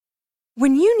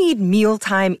When you need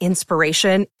mealtime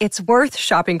inspiration, it's worth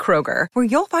shopping Kroger, where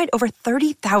you'll find over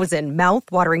 30,000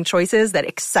 mouth-watering choices that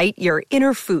excite your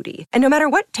inner foodie. And no matter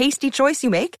what tasty choice you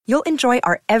make, you'll enjoy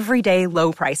our everyday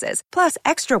low prices, plus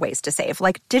extra ways to save,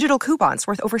 like digital coupons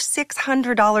worth over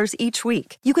 $600 each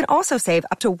week. You can also save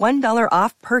up to $1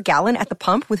 off per gallon at the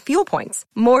pump with fuel points.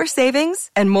 More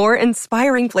savings and more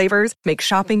inspiring flavors make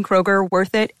shopping Kroger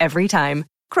worth it every time.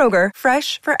 Kroger,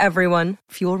 fresh for everyone.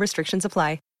 Fuel restrictions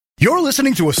apply. You're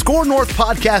listening to a Score North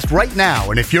podcast right now,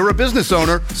 and if you're a business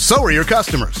owner, so are your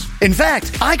customers. In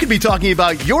fact, I could be talking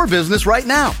about your business right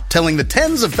now, telling the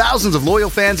tens of thousands of loyal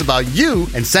fans about you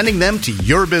and sending them to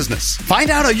your business. Find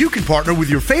out how you can partner with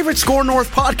your favorite Score North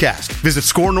podcast. Visit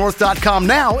scorenorth.com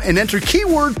now and enter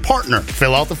keyword partner.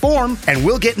 Fill out the form, and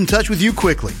we'll get in touch with you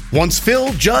quickly. Once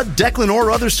Phil, Judd, Declan, or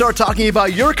others start talking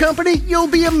about your company, you'll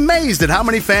be amazed at how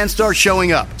many fans start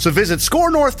showing up. So visit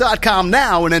scorenorth.com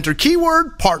now and enter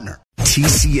keyword partner.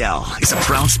 TCL is a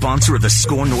proud sponsor of the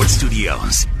Score North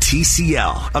Studios.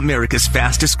 TCL, America's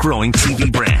fastest growing TV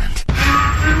brand.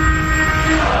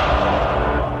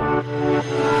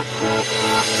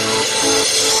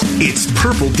 It's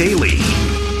Purple Daily.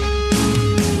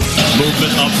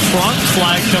 Movement up front.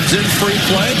 Flag comes in. Free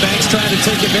play. Banks trying to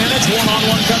take advantage.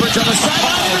 One-on-one coverage on the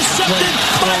sideline. Intercepted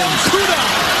by Okudah.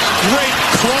 Great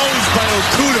close by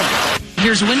Okudah.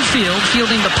 Here's Winfield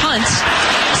fielding the punts.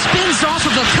 Spins off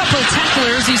of a couple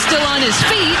tacklers. He's still on his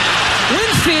feet.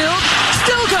 Winfield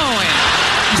still going.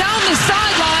 Down the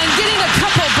sideline, getting a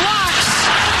couple blocks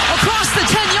across the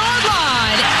 10-yard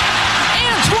line.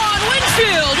 Antoine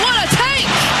Winfield, what a tank!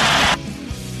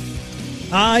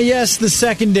 Yes, the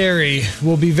secondary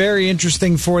will be very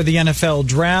interesting for the NFL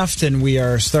draft, and we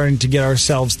are starting to get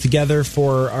ourselves together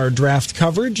for our draft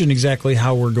coverage and exactly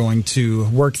how we're going to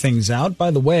work things out.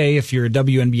 By the way, if you're a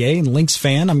WNBA and Lynx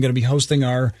fan, I'm going to be hosting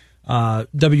our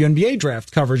WNBA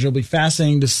draft coverage. It'll be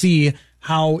fascinating to see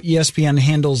how ESPN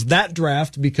handles that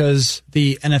draft because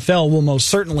the NFL will most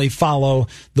certainly follow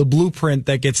the blueprint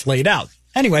that gets laid out.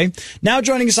 Anyway, now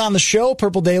joining us on the show,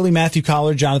 Purple Daily, Matthew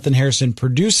Collar, Jonathan Harrison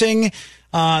producing,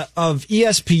 of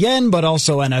ESPN, but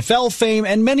also NFL fame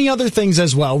and many other things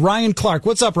as well. Ryan Clark.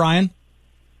 What's up, Ryan?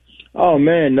 Oh,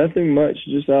 man, nothing much.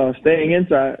 Just staying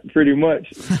inside pretty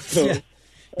much. So,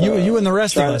 yeah. You and the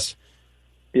rest of us.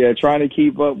 Yeah, trying to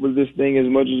keep up with this thing as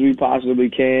much as we possibly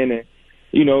can and,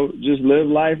 you know, just live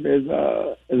life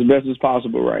as best as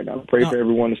possible right now. Pray for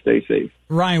everyone to stay safe.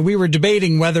 Ryan, we were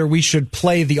debating whether we should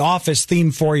play the Office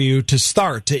theme for you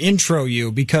to intro you,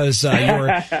 because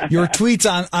your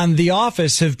tweets on The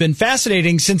Office have been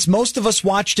fascinating since most of us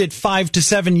watched it 5 to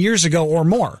 7 years ago or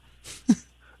more.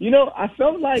 You know, I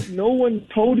felt like no one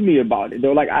told me about it,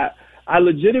 though. Like, I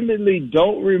legitimately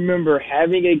don't remember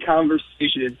having a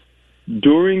conversation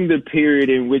during the period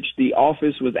in which The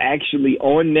Office was actually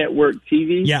on network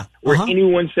TV, where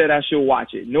anyone said I should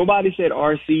watch it. Nobody said,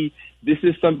 RC, this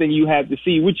is something you have to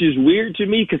see, which is weird to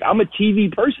me because I'm a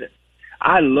TV person.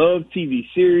 I love TV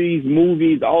series,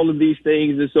 movies, all of these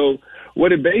things. And so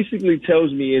what it basically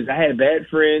tells me is I had bad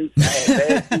friends, I had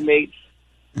bad teammates.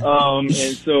 And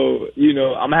so, you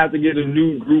know, I'm gonna have to get a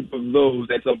new group of those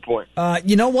at some point.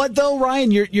 You know what though, Ryan,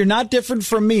 you're not different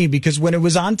from me, because when it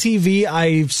was on TV,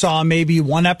 I saw maybe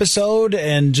one episode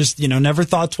and just, you know, never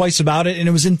thought twice about it. And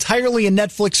it was entirely a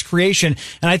Netflix creation.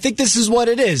 And I think this is what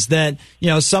it is, that, you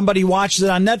know, somebody watches it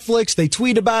on Netflix, they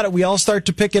tweet about it, we all start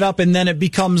to pick it up, and then it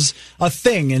becomes a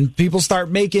thing and people start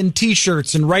making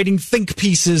t-shirts and writing think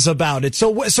pieces about it. So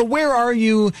where are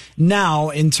you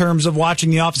now in terms of watching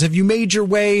The Office? Have you made your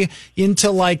way into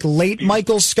like late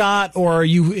Michael Scott, or are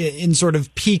you in sort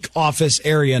of peak Office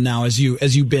area now as you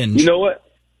binge? You know what?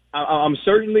 I'm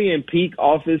certainly in peak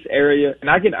Office area,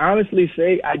 and I can honestly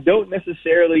say I don't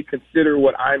necessarily consider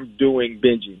what I'm doing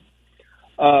binging.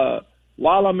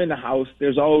 While I'm in the house,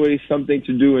 there's always something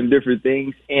to do and different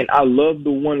things, and I love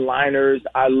the one-liners.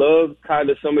 I love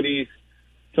kind of some of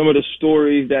the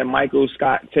stories that Michael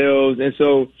Scott tells, and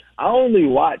so I only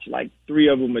watch like 3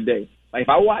 of them a day. Like, if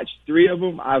I watch 3 of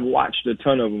them, I've watched a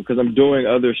ton of them because I'm doing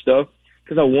other stuff,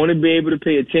 because I want to be able to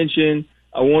pay attention.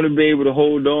 I want to be able to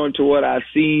hold on to what I've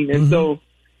seen. And so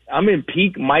I'm in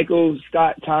peak Michael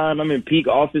Scott time. I'm in peak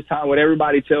Office time. What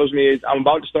everybody tells me is I'm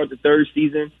about to start the 3rd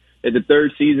season, that the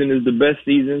 3rd season is the best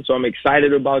season. So I'm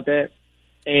excited about that.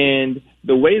 And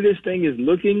the way this thing is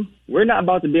looking, we're not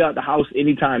about to be out the house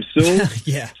anytime soon.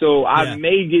 So I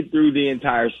may get through the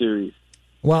entire series.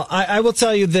 Well, I will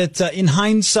tell you that in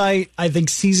hindsight, I think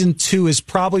season 2 is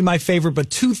probably my favorite, but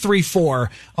 2, 3,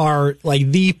 4 are like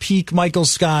the peak Michael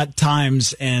Scott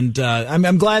times. And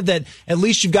I'm glad that at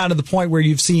least you've gotten to the point where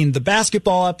you've seen the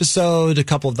basketball episode, a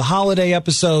couple of the holiday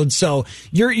episodes. So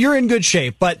you're in good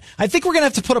shape. But I think we're going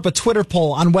to have to put up a Twitter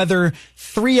poll on whether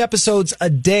 3 episodes a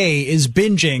day is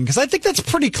binging, because I think that's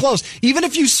pretty close. Even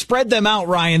if you spread them out,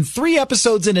 Ryan, 3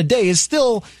 episodes in a day is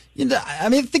still,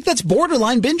 I think that's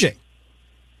borderline binging.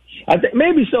 I think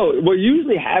maybe so. What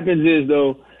usually happens is,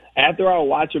 though, after I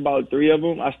watch about 3 of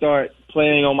them, I start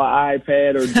playing on my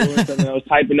iPad or doing something else,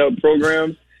 typing up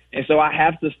programs. And so I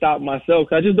have to stop myself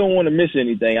because I just don't want to miss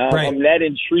anything. I'm that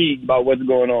intrigued by what's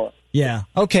going on. Yeah.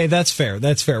 Okay, that's fair.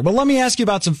 That's fair. Well, let me ask you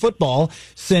about some football,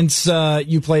 since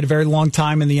you played a very long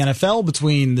time in the NFL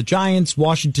between the Giants,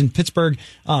 Washington, Pittsburgh.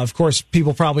 Of course,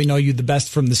 people probably know you the best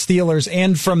from the Steelers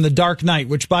and from The Dark Knight,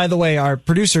 which, by the way, our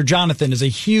producer Jonathan is a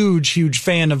huge, huge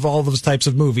fan of all those types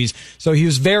of movies. So he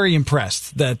was very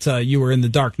impressed that you were in The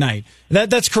Dark Knight.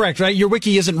 That's correct, right? Your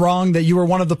wiki isn't wrong that you were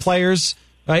one of the players,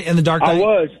 right, in The Dark Knight? I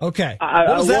was. Okay.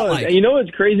 What was that like? And you know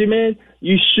what's crazy, man?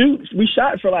 We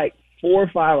shot for like 4 or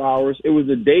 5 hours. It was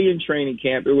a day in training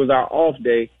camp. It was our off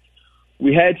day.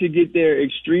 We had to get there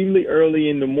extremely early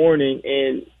in the morning,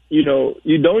 and you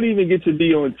don't even get to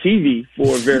be on TV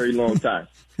for a very long time.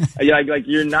 like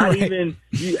you're not even.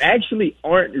 You actually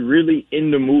aren't really in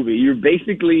the movie. You're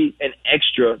basically an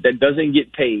extra that doesn't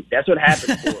get paid. That's what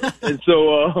happened for us. And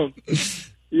so,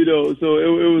 so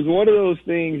it was one of those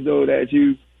things though that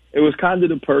it was kind of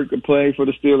the perk of playing for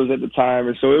the Steelers at the time,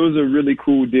 and so it was a really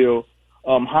cool deal.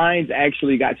 Hines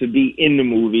actually got to be in the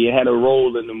movie and had a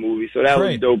role in the movie, so that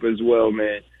was dope as well,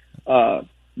 man.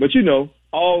 But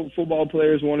all football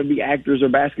players want to be actors or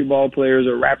basketball players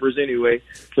or rappers anyway,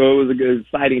 so it was a good,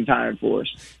 exciting time for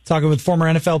us. Talking with former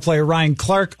NFL player Ryan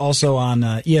Clark, also on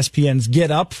ESPN's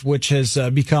Get Up, which has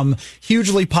become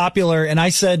hugely popular. And I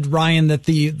said, Ryan, that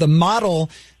the model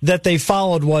that they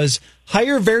followed was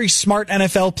hire very smart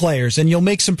NFL players, and you'll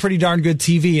make some pretty darn good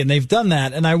TV. And they've done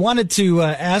that. And I wanted to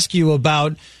ask you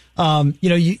about,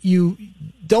 you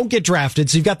don't get drafted,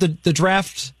 so you've got the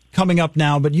draft coming up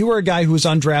now, but you were a guy who was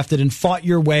undrafted and fought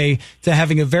your way to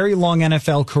having a very long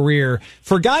NFL career.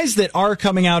 For guys that are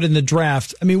coming out in the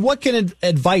draft, what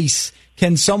advice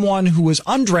can someone who was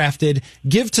undrafted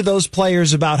give to those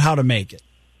players about how to make it?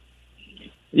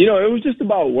 It was just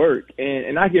about work,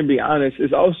 and I can be honest,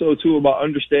 it's also, too, about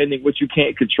understanding what you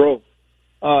can't control.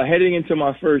 Heading into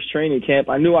my first training camp,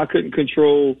 I knew I couldn't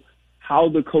control how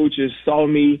the coaches saw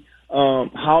me,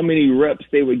 how many reps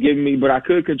they would give me, but I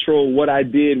could control what I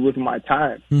did with my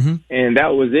time, and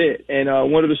that was it. And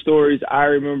one of the stories I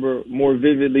remember more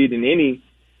vividly than any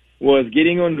was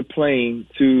getting on the plane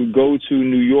to go to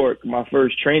New York, my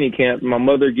first training camp, my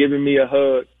mother giving me a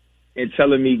hug and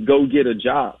telling me, go get a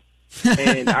job.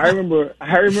 And I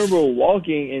remember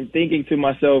walking and thinking to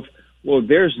myself, well,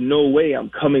 there's no way I'm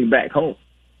coming back home.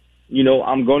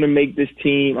 I'm going to make this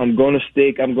team. I'm going to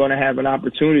stick. I'm going to have an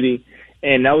opportunity.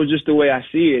 And that was just the way I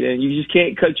see it. And you just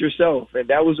can't cut yourself. And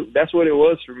that's what it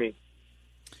was for me.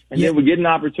 And then we get an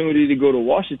opportunity to go to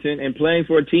Washington and playing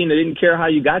for a team that didn't care how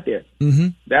you got there.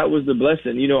 That was the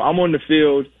blessing. I'm on the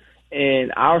field,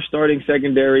 and our starting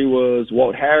secondary was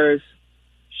Walt Harris,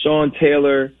 Sean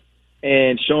Taylor,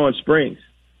 and Sean Springs.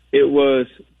 It was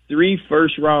 3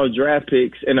 first-round draft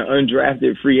picks and an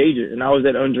undrafted free agent, and I was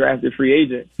that undrafted free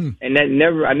agent. And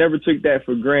I never took that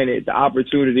for granted, the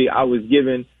opportunity I was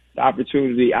given, the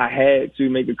opportunity I had to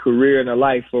make a career and a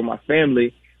life for my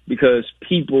family, because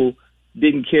people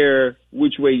didn't care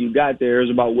which way you got there. It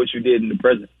was about what you did in the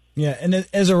present. Yeah, and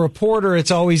as a reporter,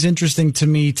 it's always interesting to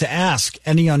me to ask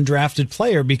any undrafted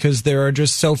player, because there are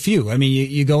just so few.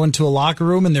 You go into a locker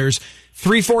room and there's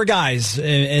 3-4 guys,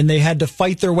 and they had to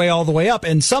fight their way all the way up.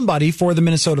 And somebody for the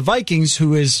Minnesota Vikings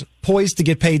who is poised to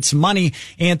get paid some money,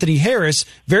 Anthony Harris,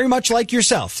 very much like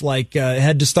yourself,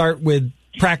 had to start with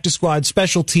practice squad,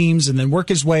 special teams, and then work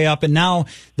his way up. And now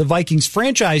the Vikings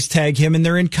franchise tag him, and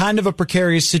they're in kind of a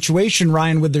precarious situation,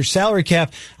 Ryan, with their salary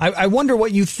cap. I wonder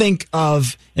what you think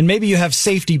of, and maybe you have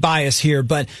safety bias here,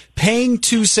 but paying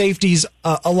 2 safeties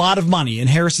a lot of money, and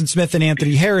Harrison Smith and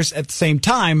Anthony Harris at the same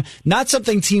time, not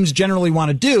something teams generally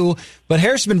want to do, but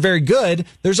Harris has been very good.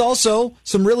 There's also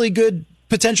some really good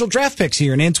potential draft picks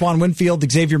here, and Antoine Winfield,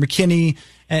 Xavier McKinney,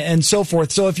 and so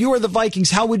forth. So if you were the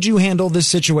Vikings, how would you handle this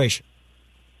situation?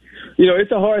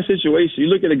 It's a hard situation. You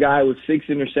look at a guy with 6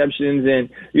 interceptions, and,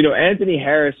 Anthony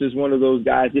Harris is one of those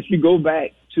guys. If you go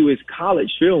back to his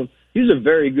college film, he's a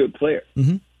very good player.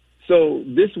 So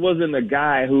this wasn't a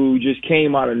guy who just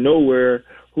came out of nowhere,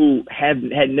 who had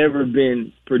never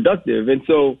been productive. And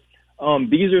so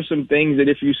these are some things that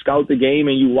if you scout the game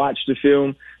and you watch the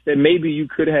film, that maybe you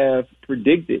could have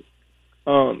predicted.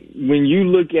 When you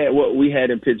look at what we had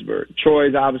in Pittsburgh, Troy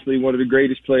is obviously one of the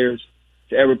greatest players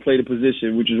to ever play the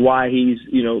position, which is why he's,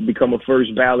 become a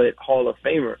first ballot Hall of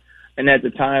Famer. And at the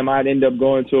time, I'd end up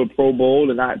going to a Pro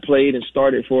Bowl, and I played and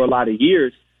started for a lot of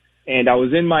years. And I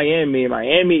was in Miami, and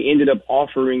Miami ended up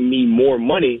offering me more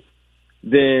money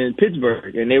than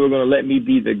Pittsburgh. And they were going to let me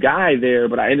be the guy there,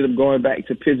 but I ended up going back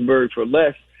to Pittsburgh for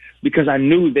less because I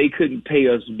knew they couldn't pay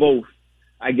us both,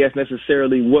 I guess,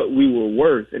 necessarily what we were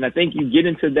worth. And I think you get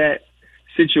into that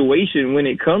situation when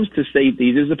it comes to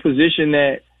safeties. It's a position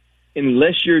that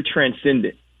unless you're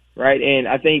transcendent, right? And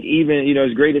I think even,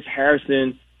 as great as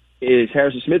Harrison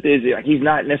Smith is, like, he's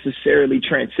not necessarily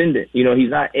transcendent. He's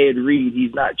not Ed Reed.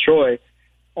 He's not Troy.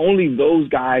 Only those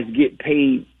guys get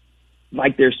paid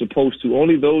like they're supposed to.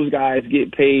 Only those guys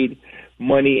get paid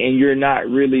money, and you're not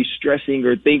really stressing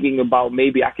or thinking about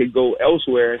maybe I could go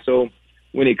elsewhere. So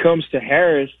when it comes to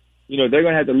Harris, they're going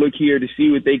to have to look here to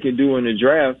see what they can do in the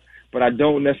draft. But I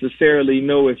don't necessarily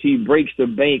know if he breaks the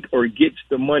bank or gets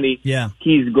the money,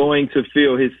 he's going to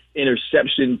fill his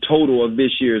interception total of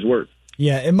this year's work.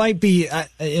 Yeah, it might be,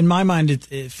 in my mind,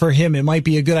 for him, it might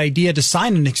be a good idea to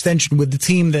sign an extension with the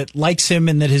team that likes him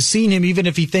and that has seen him, even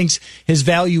if he thinks his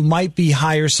value might be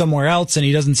higher somewhere else and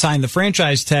he doesn't sign the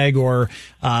franchise tag or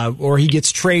he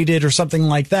gets traded or something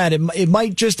like that. It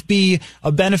might just be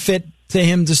a benefit to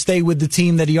him to stay with the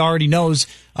team that he already knows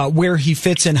where he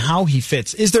fits and how he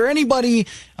fits. Is there anybody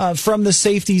from the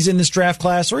safeties in this draft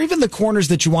class, or even the corners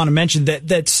that you want to mention,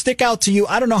 that stick out to you?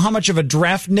 I don't know how much of a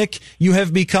draft Nick you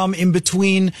have become in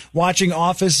between watching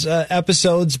Office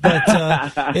episodes, but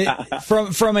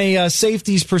from a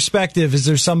safeties perspective, is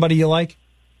there somebody you like?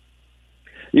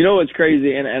 It's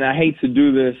crazy, and I hate to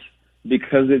do this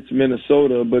because it's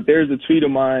Minnesota, but there's a tweet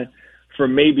of mine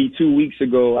from maybe 2 weeks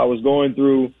ago. I was going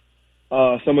through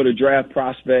some of the draft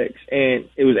prospects, and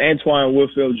it was Antoine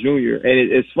Winfield Jr.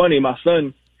 And it's funny, my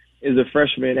son is a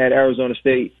freshman at Arizona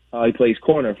State. He plays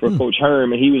corner for Coach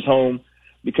Herm, and he was home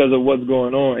because of what's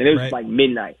going on. And it was like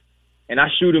midnight. And I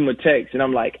shoot him a text, and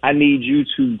I'm like, I need you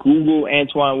to Google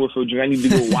Antoine Winfield Jr. I need to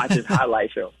go watch his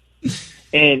highlight film.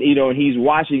 And, he's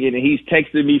watching it, and he's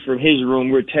texting me from his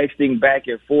room. We're texting back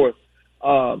and forth.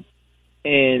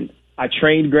 And I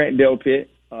trained Grant Delpit.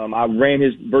 I ran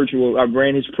his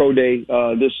pro day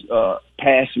this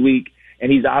past week,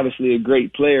 and he's obviously a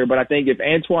great player. But I think if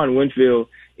Antoine Winfield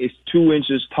is 2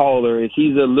 inches taller, if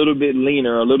he's a little bit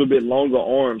leaner, a little bit longer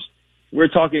arms, we're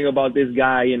talking about this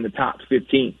guy in the top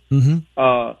 15.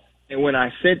 Mm-hmm. And when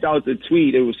I sent out the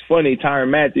tweet, it was funny. Tyrann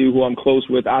Mathieu, who I'm close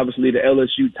with, obviously the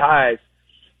LSU ties,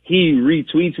 he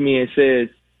retweets me and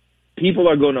says, people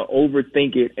are going to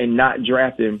overthink it and not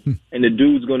draft him, and the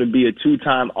dude's going to be a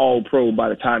 2-time All-Pro by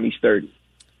the time he's 30.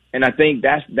 And I think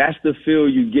that's the feel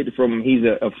you get from him. He's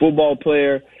a football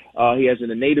player. He has an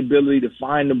innate ability to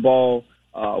find the ball,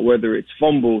 whether it's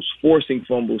fumbles, forcing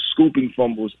fumbles, scooping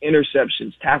fumbles,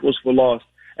 interceptions, tackles for loss.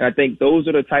 And I think those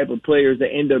are the type of players that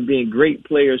end up being great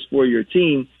players for your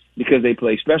team because they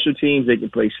play special teams, they can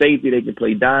play safety, they can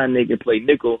play dime, they can play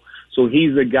nickel. So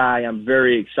he's a guy I'm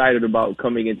very excited about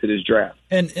coming into this draft.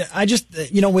 And I just,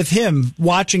 with him,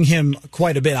 watching him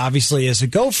quite a bit, obviously, as a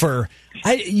gopher,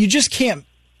 you just can't,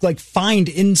 find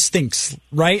instincts,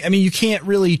 right? I mean, you can't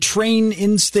really train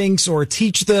instincts or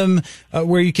teach them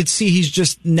where you could see he's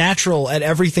just natural at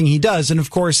everything he does. And,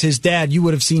 of course, his dad, you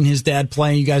would have seen his dad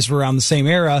playing. You guys were around the same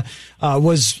era,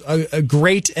 was a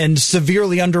great and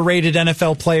severely underrated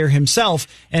NFL player himself.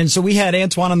 And so we had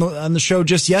Antoine on the show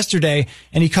just yesterday,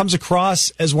 and he comes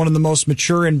across as one of the most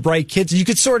mature and bright kids. You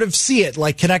could sort of see it,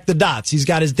 connect the dots. He's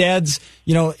got his dad's,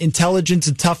 intelligence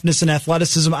and toughness and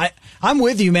athleticism. I'm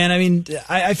with you, man. I mean,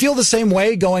 I feel the same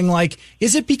way going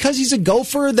is it because he's a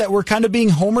gopher that we're kind of being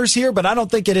homers here? But I don't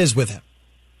think it is with him.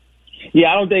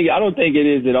 Yeah, I don't think it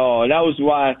is at all. And that was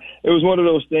why it was one of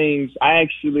those things. I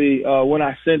actually, when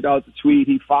I sent out the tweet,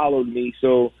 he followed me.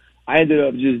 So I ended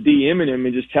up just DMing him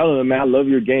and just telling him, man, I love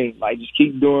your game. Just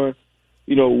keep doing,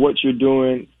 what you're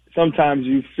doing. Sometimes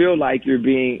you feel like you're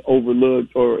being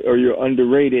overlooked or you're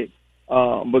underrated.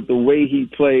 But the way he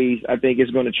plays, I think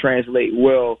is going to translate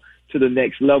well to the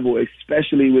next level,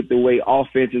 especially with the way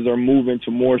offenses are moving to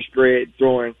more spread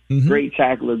throwing. Mm-hmm. Great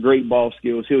tackler, great ball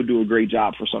skills. He'll do a great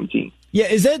job for some team. Yeah,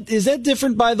 is that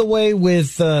different, by the way,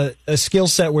 with a skill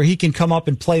set where he can come up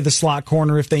and play the slot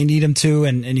corner if they need him to,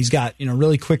 and he's got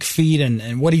really quick feet,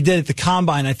 and what he did at the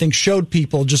Combine, I think, showed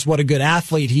people just what a good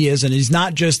athlete he is, and he's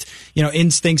not just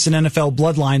instincts and NFL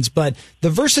bloodlines, but the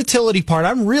versatility part.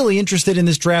 I'm really interested in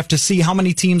this draft to see how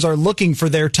many teams are looking for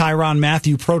their Tyrann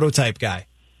Mathieu prototype guy.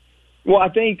 Well, I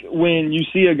think when you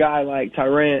see a guy like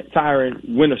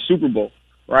Tyrann win a Super Bowl,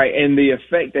 right, and the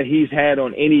effect that he's had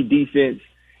on any defense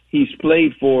he's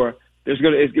played for,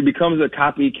 it becomes a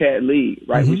copycat league,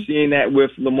 right? Mm-hmm. We're seeing that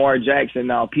with Lamar Jackson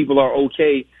now. People are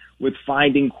okay with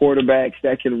finding quarterbacks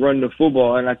that can run the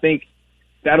football, and I think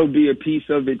that'll be a piece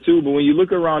of it too. But when you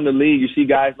look around the league, you see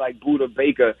guys like Budda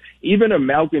Baker, even a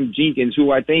Malcolm Jenkins,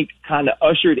 who I think kind of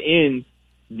ushered in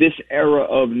this era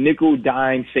of nickel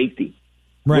dime safety,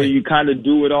 right, where you kind of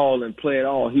do it all and play it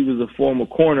all. He was a former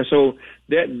corner. So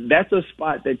that's a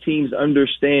spot that teams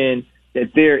understand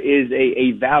that there is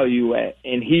a value at,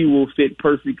 and he will fit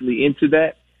perfectly into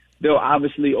that. They'll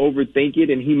obviously overthink it,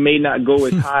 and he may not go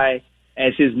as high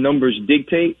as his numbers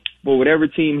dictate, but whatever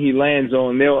team he lands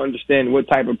on, they'll understand what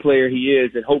type of player he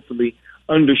is and hopefully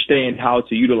understand how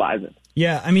to utilize him.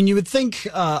 Yeah, I mean, you would think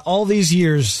all these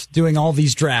years doing all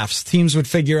these drafts, teams would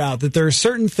figure out that there are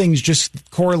certain things just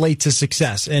correlate to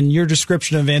success. And your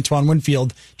description of Antoine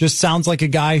Winfield just sounds like a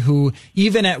guy who,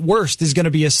 even at worst, is going to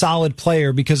be a solid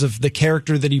player because of the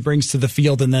character that he brings to the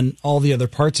field and then all the other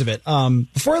parts of it.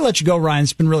 Before I let you go, Ryan,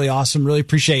 it's been really awesome. Really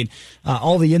appreciate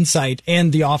all the insight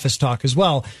and the office talk as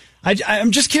well. I'm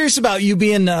just curious about you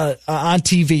being on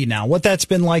TV now, what that's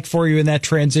been like for you in that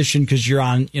transition, because you're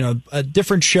on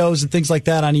different shows and things like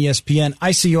that on ESPN. I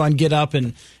see you on Get Up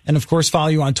and of course follow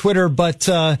you on Twitter. But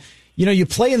you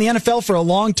play in the NFL for a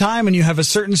long time and you have a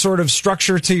certain sort of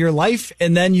structure to your life,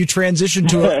 and then you transition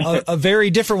to a very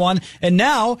different one, and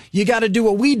now you got to do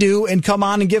what we do and come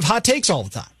on and give hot takes all the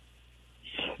time.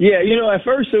 Yeah, at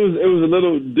first it was a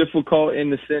little difficult in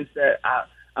the sense that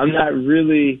I'm not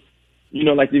really.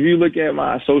 Like if you look at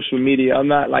my social media, I'm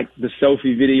not like the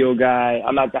selfie video guy.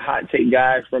 I'm not the hot take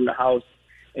guy from the house.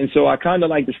 And so I kind of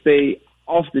like to stay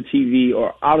off the TV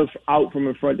or out from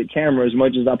in front of the camera as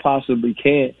much as I possibly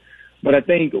can. But I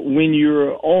think when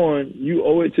you're on, you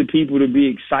owe it to people to be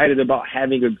excited about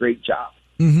having a great job.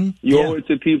 Mm-hmm. You owe it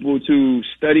to people to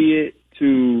study it,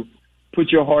 to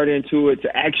put your heart into it, to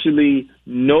actually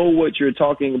know what you're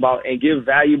talking about and give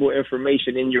valuable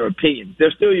information in your opinions.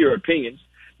 They're still your opinions.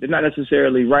 They're not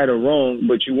necessarily right or wrong,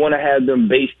 but you want to have them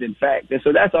based in fact. And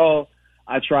so that's all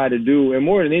I try to do. And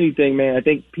more than anything, man, I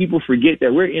think people forget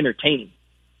that we're entertaining.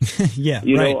 Yeah,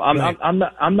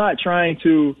 I'm not trying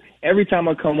to, every time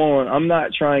I come on, I'm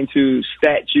not trying to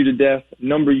stat you to death,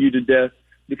 number you to death,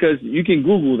 because you can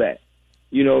Google that.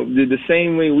 The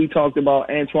same way we talked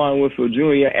about Antoine Winfield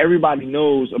Jr., everybody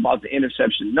knows about the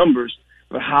interception numbers,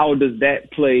 but how does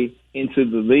that play into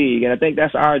the league? And I think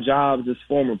that's our jobs as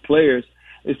former players,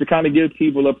 is to kind of give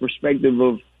people a perspective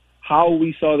of how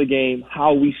we saw the game,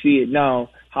 how we see it now,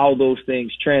 how those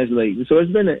things translate. And so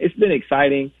it's been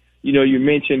exciting. You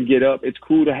mentioned Get Up. It's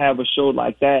cool to have a show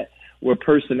like that where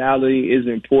personality is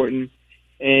important.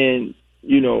 And,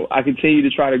 I continue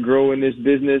to try to grow in this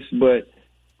business, but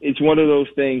it's one of those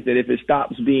things that if it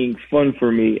stops being fun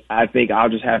for me, I think I'll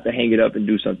just have to hang it up and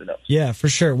do something else. Yeah, for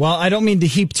sure. Well, I don't mean to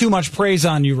heap too much praise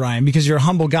on you, Ryan, because you're a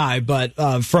humble guy. But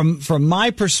from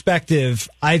my perspective,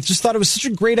 I just thought it was such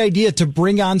a great idea to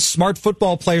bring on smart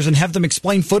football players and have them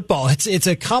explain football. It's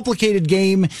a complicated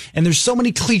game, and there's so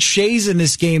many cliches in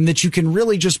this game that you can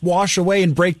really just wash away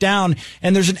and break down.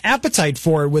 And there's an appetite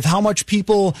for it with how much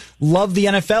people love the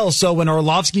NFL. So when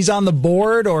Orlovsky's on the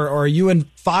board or you and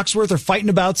Foxworth are fighting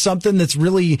about something that's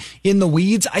really in the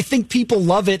weeds, I think people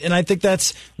love it, and I think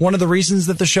that's one of the reasons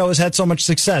that the show has had so much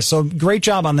success. So great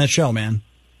job on that show, man.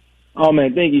 Oh,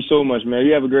 man, thank you so much, man.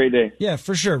 You have a great day. Yeah,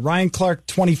 for sure. Ryan Clark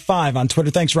 25 on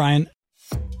Twitter. Thanks, Ryan.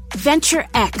 Venture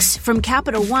X from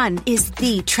Capital One is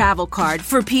the travel card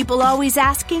for people always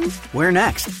asking, where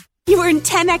next? You earn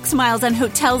 10x miles on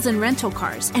hotels and rental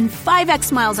cars, and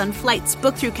 5x miles on flights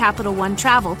booked through Capital One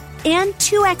Travel, and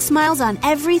 2x miles on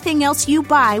everything else you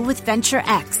buy with Venture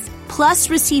X. Plus,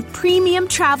 receive premium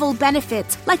travel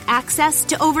benefits like access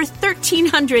to over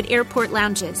 1,300 airport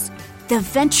lounges. The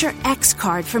Venture X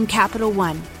card from Capital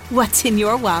One. What's in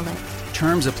your wallet?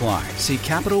 Terms apply. See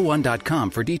CapitalOne.com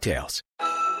for details.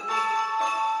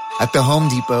 At the Home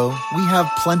Depot, we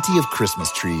have plenty of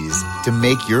Christmas trees to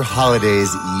make your holidays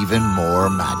even more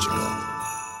magical.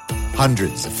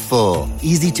 Hundreds of full,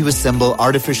 easy-to-assemble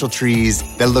artificial trees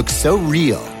that look so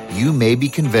real, you may be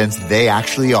convinced they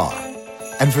actually are.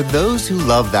 And for those who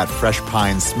love that fresh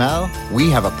pine smell,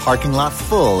 we have a parking lot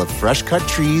full of fresh-cut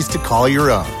trees to call your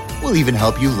own. We'll even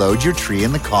help you load your tree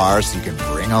in the car so you can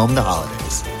bring home the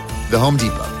holidays. The Home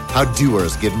Depot, how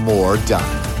doers get more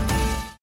done.